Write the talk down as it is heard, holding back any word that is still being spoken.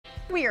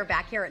We are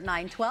back here at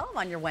 9:12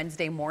 on your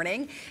Wednesday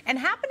morning, and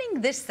happening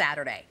this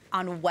Saturday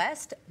on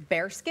West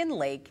Bearskin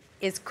Lake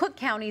is Cook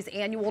County's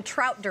annual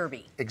Trout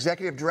Derby.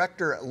 Executive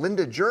Director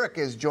Linda Jurek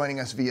is joining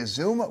us via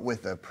Zoom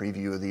with a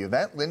preview of the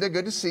event. Linda,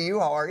 good to see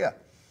you. How are you?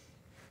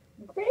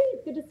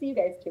 Great. Good to see you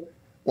guys, too.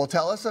 Well,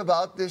 tell us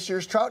about this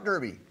year's Trout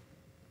Derby.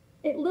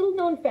 A little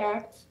known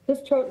fact,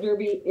 this Trout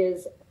Derby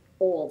is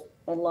old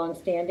and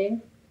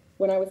long-standing.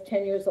 When I was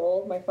 10 years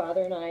old, my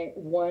father and I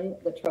won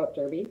the Trout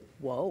Derby.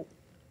 Whoa.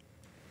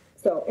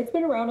 So it's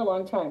been around a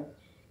long time.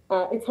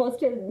 It's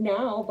hosted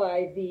now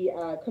by the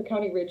Cook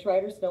County Ridge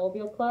Rider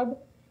Snowmobile Club,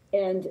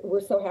 and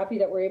we're so happy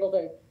that we're able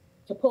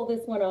to pull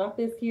this one off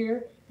this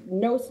year.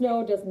 No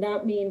snow does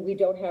not mean we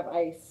don't have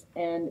ice,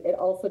 and it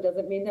also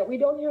doesn't mean that we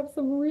don't have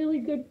some really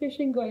good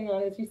fishing going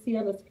on, as you see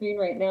on the screen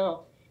right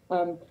now.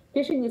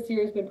 Fishing this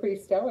year has been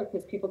pretty stellar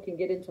because people can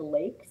get into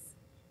lakes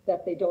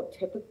that they don't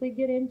typically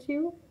get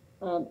into.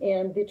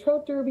 And the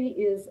Trout Derby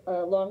is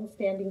a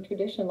long-standing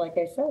tradition, like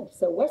I said.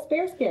 So West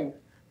Bearskin,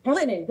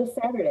 happening this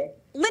Saturday.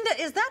 Linda,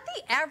 is that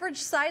the average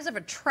size of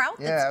a trout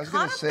Yeah, that's I was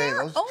going to say,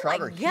 those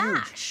trout are huge. Oh my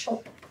gosh.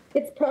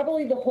 It's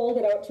probably the hold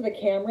it out to the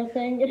camera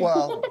thing.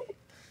 Well,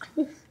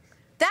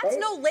 That's right?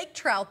 no lake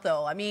trout,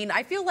 though. I mean,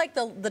 I feel like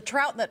the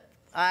trout that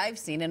I've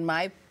seen in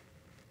my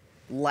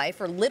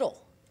life are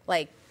little,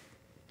 like,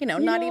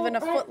 not even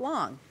a foot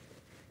long.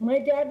 My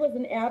dad was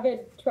an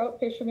avid trout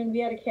fisherman. We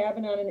had a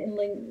cabin on an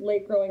inland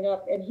lake growing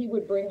up, and he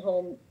would bring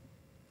home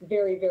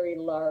very, very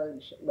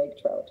large lake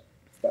trout.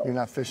 So. you're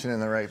not fishing in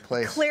the right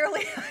place.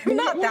 Clearly, I'm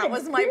not. That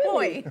was my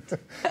point.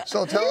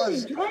 So tell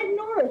us, drive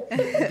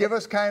north. give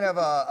us kind of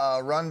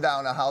a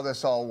rundown of how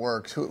this all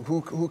works.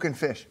 Who can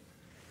fish?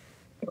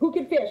 Who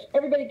can fish?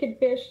 Everybody can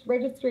fish.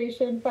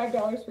 Registration,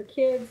 $5 for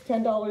kids,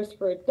 $10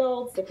 for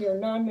adults. If you're a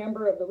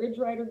non-member of the Ridge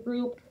Rider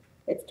group,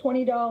 it's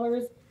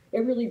 $20.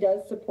 It really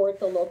does support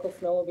the local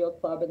snowmobile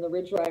club, and the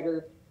Ridge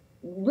Rider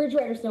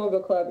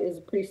Snowmobile Club is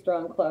a pretty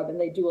strong club, and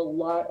they do a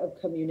lot of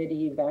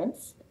community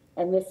events.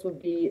 And this would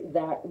be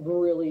that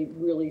really,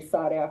 really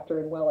sought after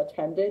and well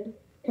attended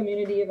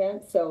community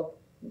event. So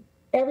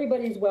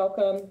everybody's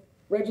welcome.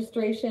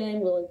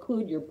 Registration will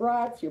include your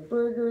brats, your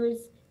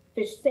burgers,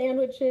 fish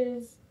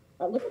sandwiches.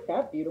 Look at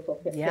that beautiful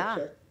picture. Yeah.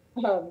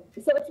 So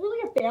it's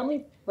really a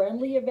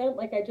family-friendly event,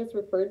 like I just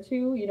referred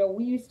to.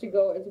 We used to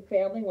go as a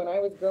family when I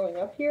was growing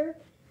up here,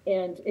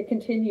 and it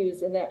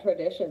continues in that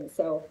tradition.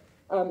 So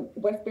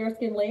West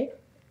Bearskin Lake,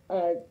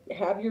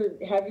 have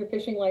your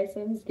fishing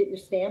license, get your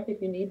stamp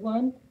if you need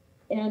one,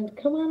 and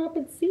come on up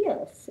and see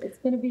us. It's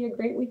going to be a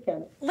great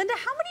weekend. Linda,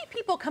 how many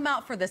people come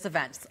out for this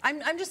event?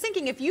 I'm just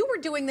thinking, if you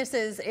were doing this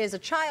as a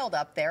child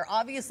up there,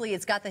 obviously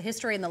it's got the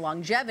history and the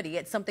longevity.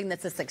 It's something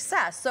that's a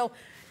success. So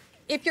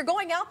if you're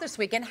going out this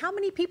weekend, how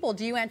many people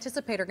do you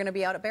anticipate are going to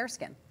be out at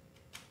Bearskin?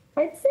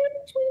 I'd say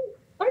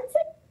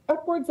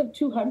upwards of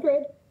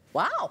 200.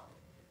 Wow.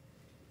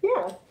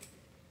 Yeah.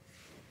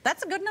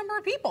 That's a good number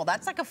of people.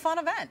 That's like a fun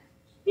event.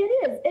 It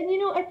is. And,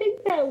 I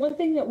think that one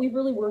thing that we've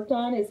really worked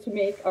on is to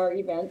make our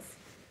events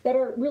that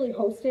are really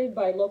hosted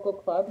by local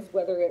clubs,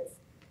 whether it's,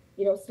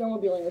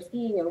 snowmobiling or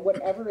skiing or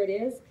whatever it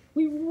is.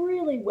 We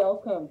really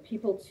welcome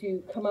people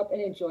to come up and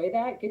enjoy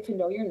that, get to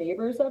know your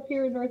neighbors up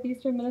here in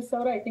northeastern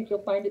Minnesota. I think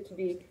you'll find it to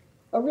be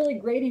a really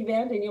great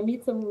event, and you'll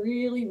meet some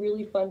really,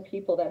 really fun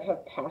people that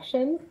have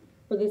passion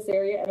for this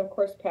area and, of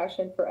course,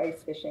 passion for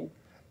ice fishing.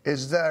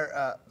 Is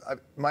there,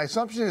 my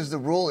assumption is the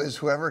rule is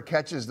whoever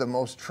catches the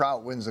most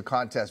trout wins the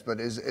contest, but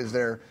is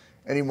there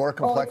any more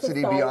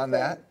complexity beyond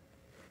that?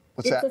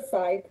 What's that? It's a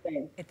size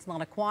thing. It's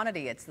not a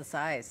quantity, it's the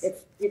size.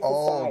 It's a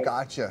size.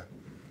 Gotcha.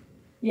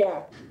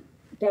 Yeah,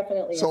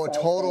 definitely. So a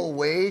total thing.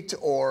 weight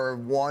or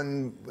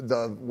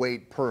the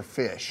weight per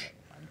fish?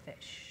 One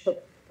fish.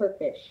 Per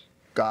fish.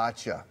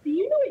 Gotcha.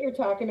 You know what you're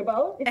talking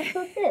about. It's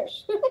per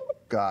fish.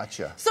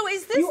 Gotcha. So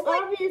is this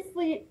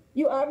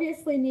you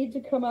obviously need to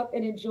come up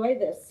and enjoy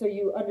this so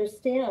you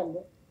understand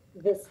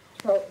this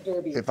Trout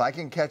Derby. If I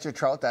can catch a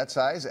trout that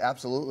size,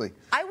 absolutely.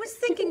 I was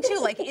thinking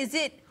too, is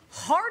it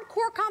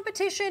hardcore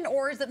competition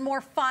or is it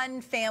more fun,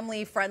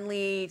 family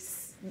friendly?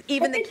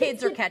 Even the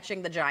kids are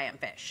catching the giant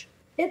fish.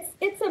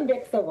 It's a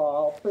mix of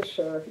all, for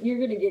sure. You're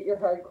going to get your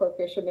hardcore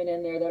fishermen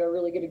in there that are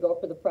really going to go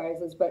for the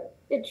prizes, but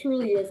it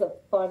truly is a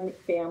fun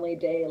family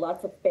day.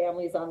 Lots of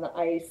families on the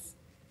ice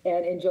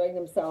and enjoying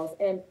themselves.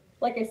 And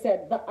like I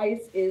said, the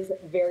ice is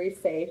very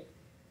safe.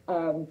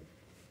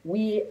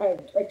 We are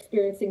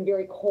experiencing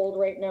very cold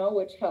right now,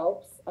 which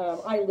helps.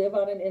 I live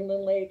on an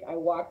inland lake. I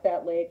walk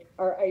that lake.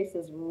 Our ice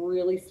is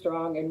really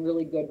strong and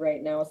really good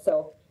right now.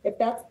 So if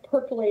that's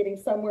percolating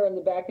somewhere in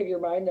the back of your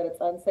mind that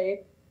it's unsafe,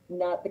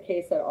 not the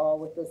case at all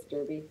with this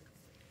derby.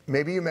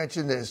 Maybe you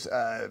mentioned this,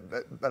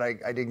 but I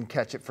didn't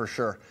catch it for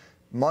sure.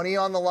 Money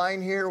on the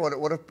line here?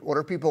 What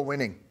are people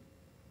winning?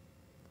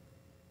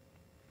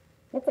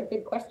 That's a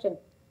good question.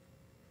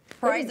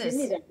 Prizes. Give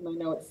me that in my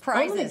notes.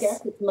 Prizes. I'm going to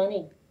guess it's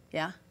money.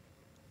 Yeah.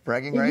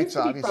 Bragging It rights, used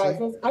to be obviously.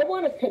 prizes. I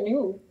won a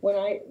canoe when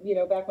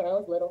back when I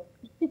was little.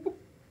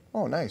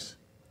 Oh, nice.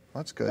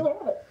 That's good. Still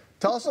have it.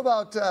 Tell us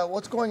about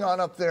what's going on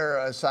up there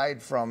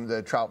aside from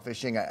the trout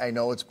fishing. I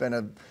know it's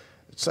been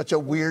It's such a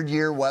weird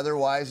year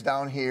weather-wise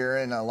down here,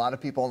 and a lot of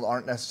people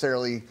aren't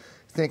necessarily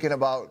thinking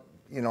about,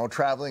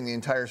 traveling the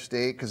entire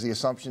state because the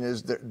assumption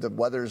is that the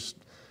weather's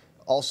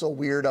also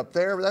weird up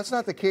there. But that's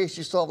not the case.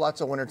 You still have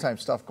lots of wintertime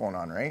stuff going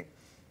on, right?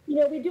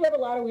 We do have a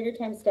lot of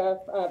wintertime stuff.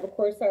 Of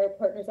course, our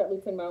partners at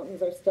Lutz and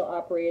Mountains are still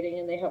operating,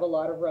 and they have a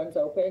lot of runs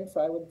open,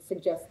 so I would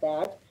suggest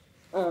that.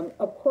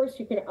 Of course,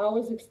 you can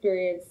always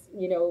experience,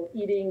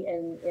 eating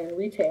and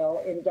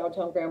retail in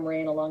downtown Grand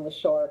Marais along the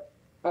shore.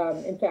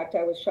 In fact,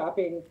 I was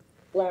shopping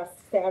last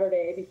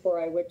Saturday before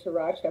I went to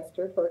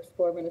Rochester for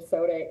Explore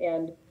Minnesota,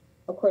 and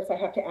of course, I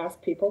have to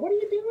ask people, "What are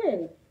you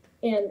doing?"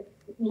 And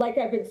like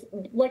I've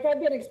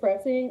been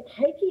expressing,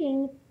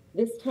 hiking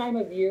this time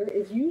of year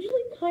is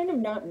usually kind of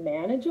not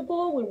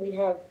manageable when we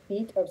have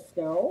feet of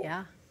snow.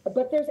 Yeah.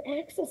 But there's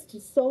access to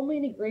so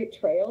many great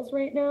trails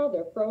right now.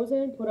 They're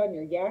frozen, put on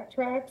your yak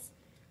tracks.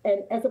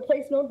 And as a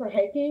place known for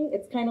hiking,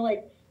 it's kind of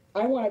like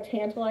I want to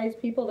tantalize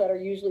people that are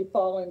usually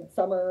fall and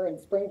summer and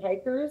spring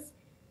hikers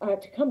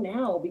to come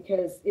now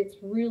because it's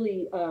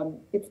really,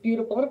 it's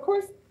beautiful. And of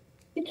course,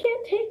 you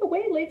can't take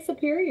away Lake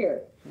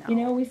Superior.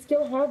 No. We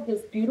still have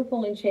this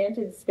beautiful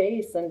enchanted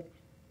space. And,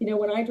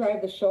 when I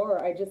drive the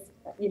shore, I just,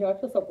 I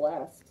feel so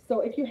blessed. So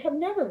if you have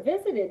never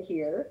visited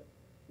here,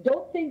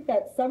 don't think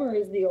that summer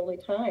is the only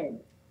time.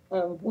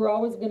 We're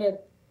always going to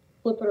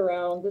flip it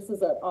around. This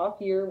is an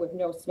off year with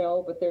no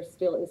snow, but there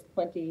still is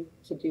plenty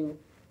to do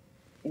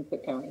in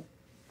Cook County.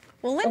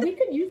 Well, And Linda,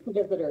 we could use the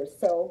visitors,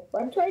 so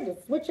I'm trying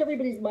to switch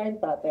everybody's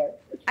mind thought there.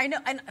 I know,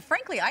 and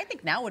frankly, I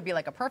think now would be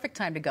like a perfect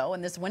time to go,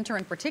 and this winter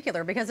in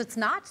particular, because it's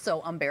not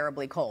so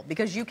unbearably cold,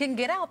 because you can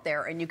get out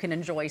there and you can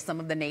enjoy some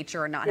of the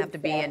nature and not have to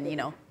be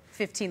in,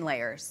 15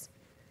 layers.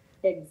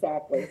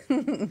 Exactly.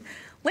 Linda,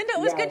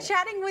 it was good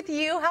chatting with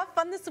you. Have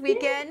fun this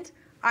weekend.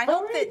 I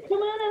All right, come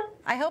on up.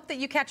 I hope that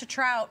you catch a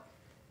trout.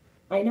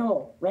 I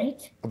know,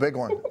 right? A big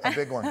one. A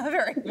big one. A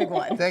very big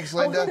one. Thanks,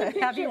 Linda.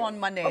 Have you on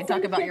Monday and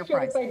talk about your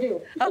prize. If I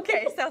do.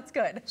 Okay, sounds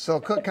good. So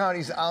Cook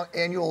County's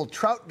annual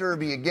Trout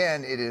Derby,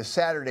 again, it is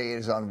Saturday. It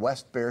is on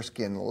West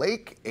Bearskin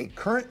Lake. A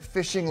current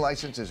fishing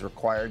license is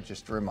required,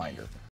 just a reminder.